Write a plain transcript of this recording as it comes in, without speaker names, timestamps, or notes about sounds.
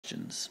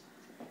questions.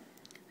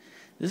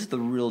 This is the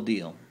real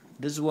deal.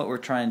 This is what we're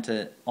trying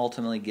to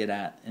ultimately get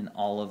at in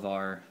all of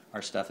our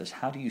stuff, is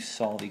how do you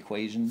solve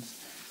equations?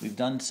 We've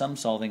done some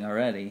solving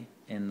already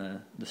in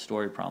the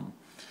story problem.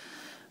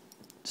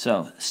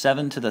 So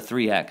 7 to the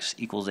 3x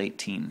equals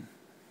 18.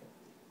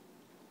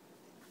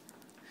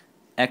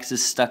 X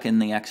is stuck in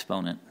the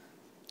exponent.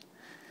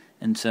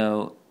 And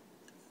so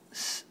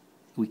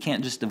we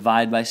can't just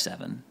divide by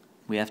 7.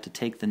 We have to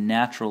take the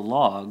natural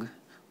log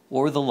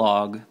or the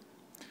log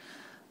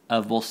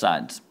of both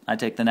sides. I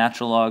take the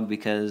natural log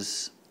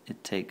because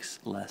it takes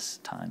less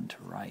time to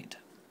write.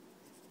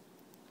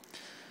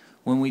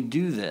 When we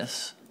do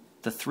this,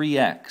 the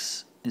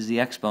 3x is the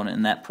exponent,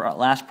 and that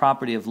last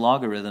property of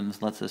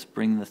logarithms lets us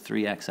bring the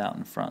 3x out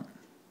in front.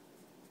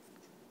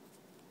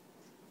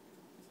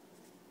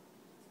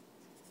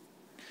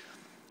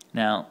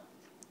 Now,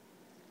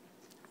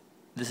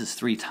 this is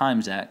 3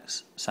 times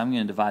x, so I'm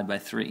going to divide by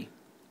 3.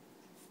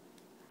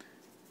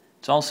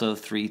 It's also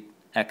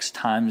 3x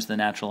times the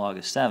natural log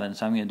of 7,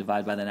 so I'm going to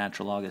divide by the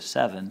natural log of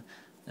 7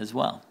 as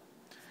well.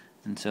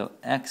 And so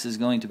x is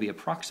going to be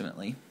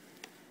approximately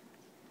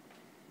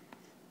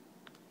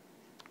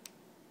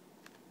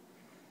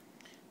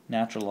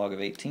natural log of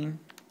 18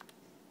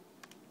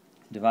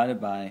 divided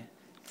by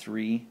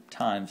 3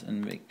 times,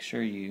 and make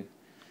sure you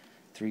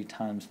 3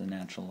 times the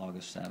natural log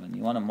of 7.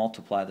 You want to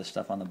multiply the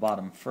stuff on the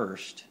bottom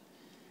first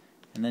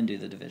and then do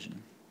the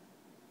division.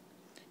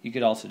 You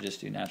could also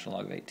just do natural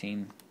log of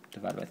 18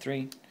 divided by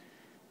 3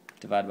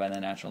 divided by the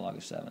natural log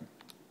of 7,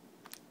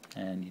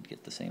 and you'd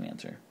get the same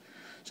answer.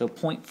 So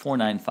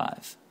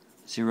 0.495,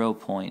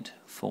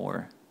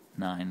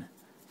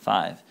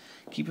 0.495.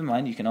 Keep in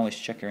mind you can always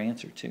check your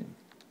answer too.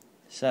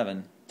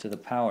 7 to the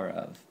power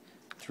of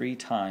 3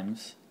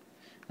 times,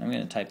 I'm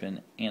going to type in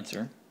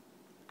answer,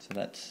 so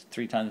that's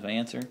 3 times my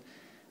answer, and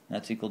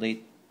that's equal to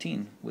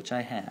 18, which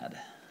I had.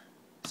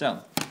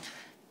 So,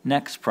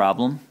 next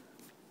problem,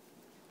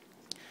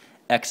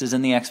 x is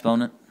in the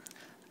exponent.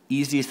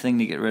 Easiest thing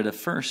to get rid of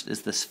first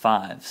is this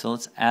 5, so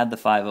let's add the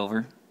 5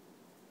 over.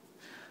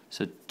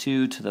 So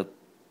 2 to the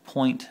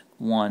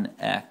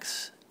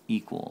 0.1x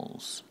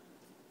equals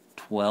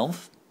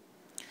 12.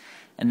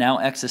 And now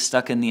x is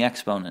stuck in the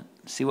exponent.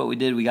 See what we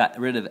did? We got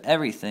rid of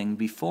everything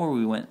before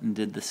we went and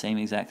did the same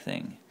exact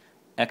thing.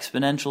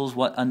 Exponentials,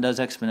 what undoes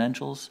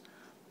exponentials?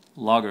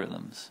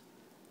 Logarithms.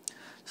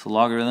 So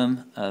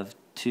logarithm of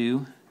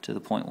 2 to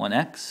the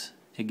 0.1x,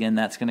 again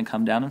that's going to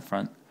come down in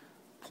front,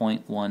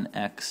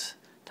 0.1x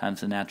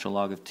times the natural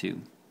log of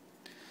 2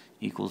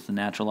 equals the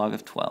natural log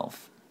of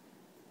 12.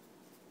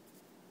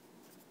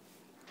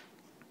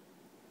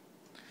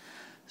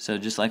 So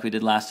just like we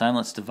did last time,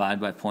 let's divide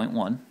by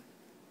 0.1.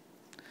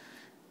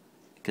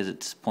 Because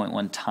it's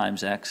 0.1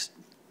 times x,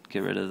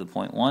 get rid of the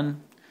 0.1.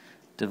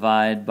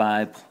 Divide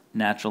by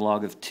natural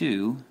log of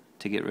 2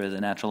 to get rid of the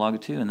natural log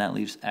of 2, and that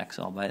leaves x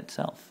all by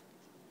itself.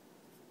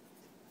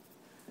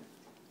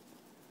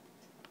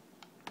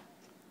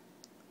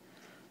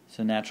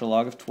 So natural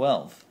log of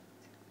 12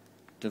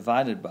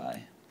 divided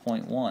by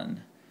 0.1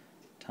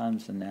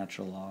 times the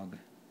natural log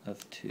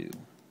of 2.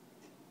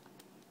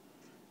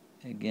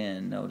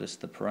 Again, notice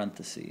the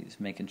parentheses,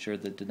 making sure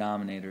the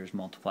denominator is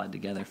multiplied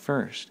together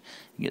first.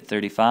 You get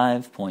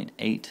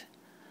 35.8.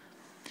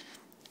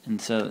 And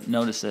so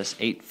notice this,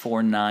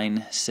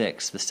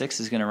 8496. The 6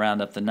 is going to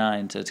round up the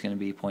 9, so it's going to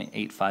be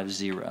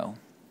 0.850.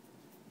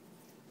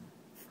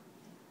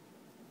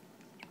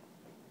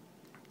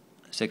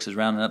 6 is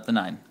rounding up the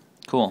 9.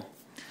 Cool.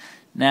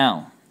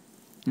 Now,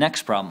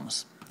 next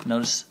problems.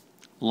 Notice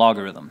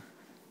logarithm.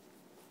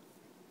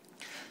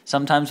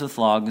 Sometimes with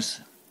logs,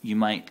 you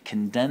might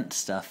condense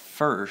stuff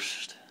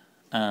first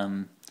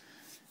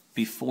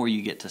before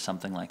you get to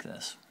something like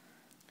this.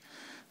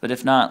 But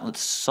if not, let's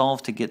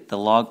solve to get the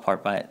log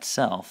part by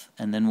itself,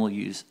 and then we'll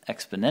use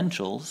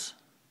exponentials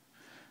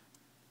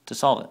to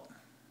solve it.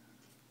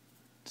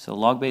 So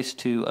log base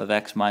 2 of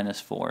x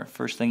minus 4.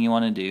 First thing you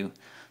want to do,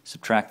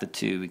 subtract the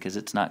 2 because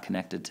it's not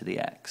connected to the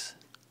x.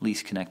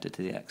 Least connected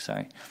to the x,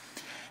 sorry.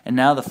 And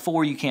now the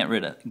 4 you can't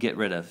get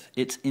rid of.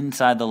 It's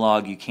inside the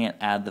log. You can't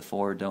add the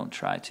 4. Don't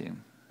try to.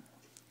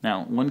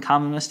 Now, one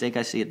common mistake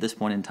I see at this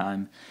point in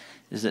time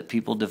is that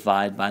people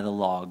divide by the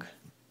log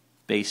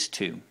base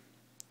 2.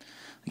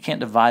 We can't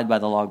divide by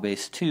the log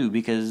base 2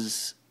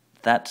 because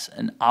that's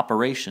an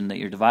operation that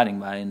you're dividing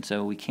by, and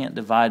so we can't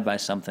divide by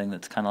something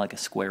that's kind of like a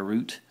square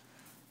root.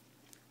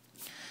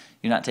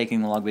 You're not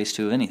taking the log base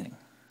 2 of anything.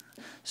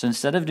 So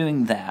instead of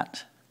doing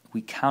that,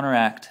 we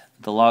counteract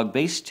the log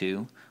base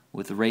 2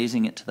 with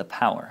raising it to the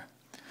power.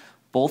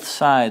 Both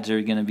sides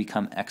are going to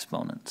become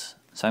exponents.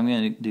 So I'm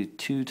going to do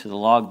 2 to the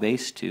log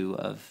base 2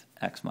 of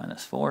x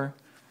minus 4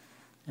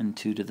 and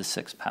 2 to the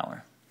 6th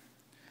power.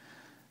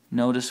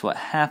 Notice what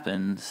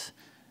happens.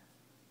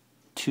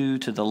 2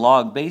 to the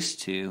log base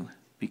 2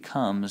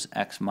 becomes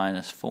x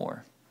minus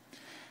 4.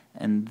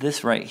 And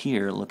this right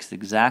here looks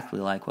exactly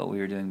like what we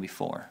were doing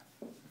before.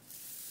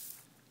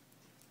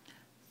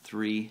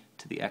 3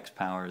 to the x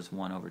power is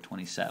 1 over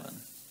 27.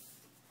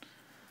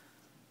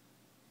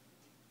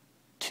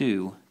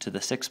 2 to the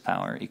 6th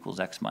power equals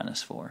x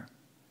minus 4.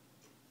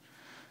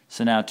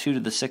 So now 2 to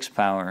the 6th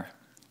power,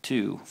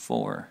 2,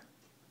 4,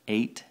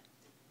 8,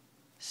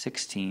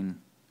 16,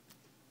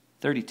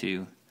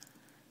 32,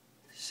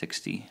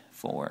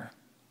 64.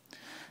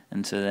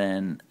 And so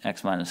then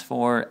x minus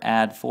 4,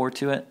 add 4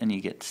 to it, and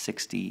you get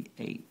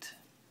 68.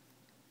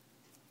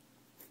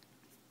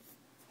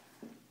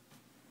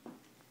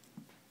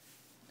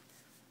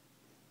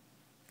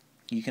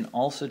 You can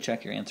also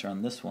check your answer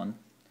on this one.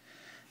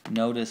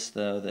 Notice,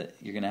 though, that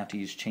you're going to have to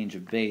use change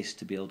of base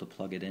to be able to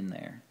plug it in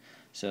there.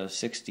 So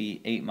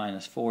 68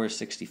 minus 4 is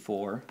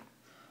 64.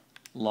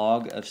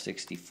 Log of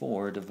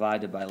 64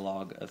 divided by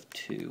log of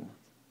 2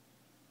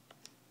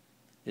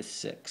 is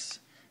 6.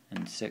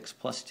 And 6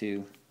 plus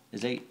 2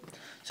 is 8.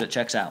 So it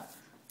checks out.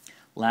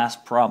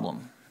 Last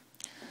problem.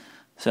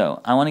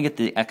 So I want to get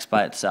the x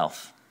by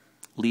itself.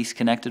 Least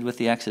connected with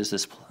the x is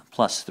this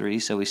plus 3,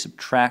 so we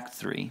subtract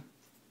 3.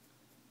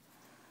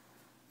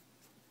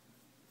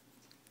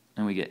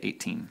 And we get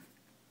 18.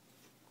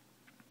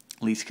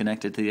 Least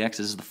connected to the x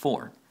is the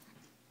 4.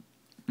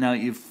 Now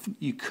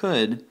you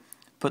could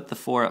put the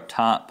 4 up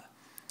top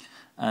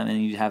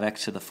and you'd have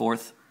x to the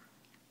 4th.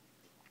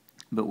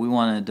 But we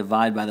want to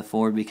divide by the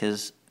 4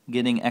 because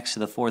getting x to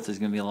the 4th is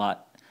going to be a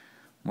lot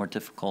more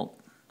difficult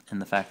in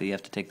the fact that you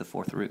have to take the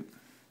 4th root.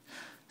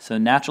 So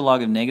natural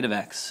log of negative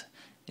x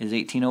is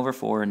 18 over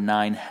 4,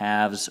 9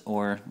 halves,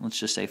 or let's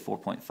just say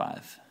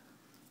 4.5.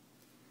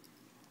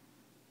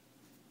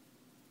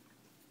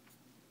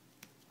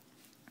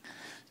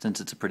 Since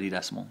it's a pretty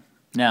decimal.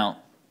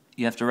 Now,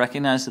 you have to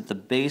recognize that the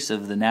base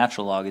of the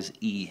natural log is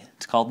e.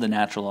 It's called the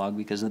natural log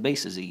because the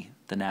base is e,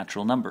 the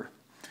natural number.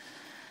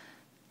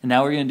 And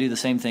now we're going to do the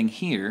same thing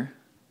here,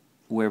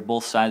 where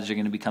both sides are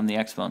going to become the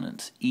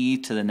exponents. E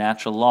to the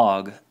natural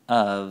log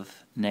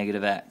of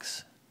negative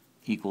x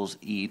equals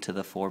e to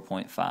the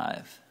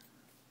 4.5.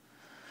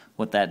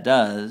 What that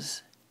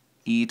does,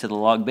 e to the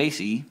log base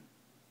e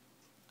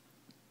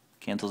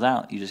cancels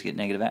out. You just get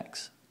negative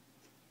x.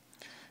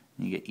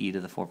 And you get e to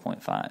the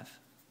 4.5.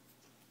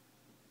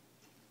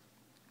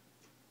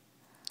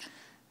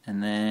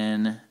 And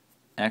then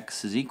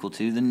x is equal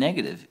to the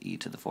negative e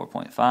to the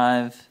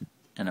 4.5,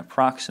 and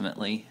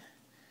approximately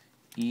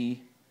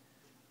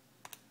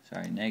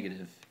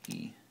negative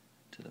e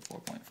to the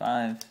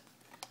 4.5,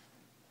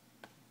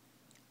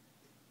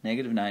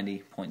 negative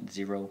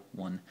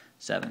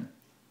 90.017.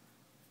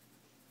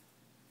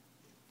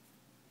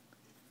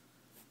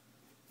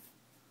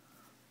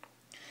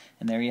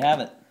 And there you have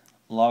it,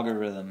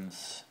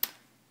 logarithms.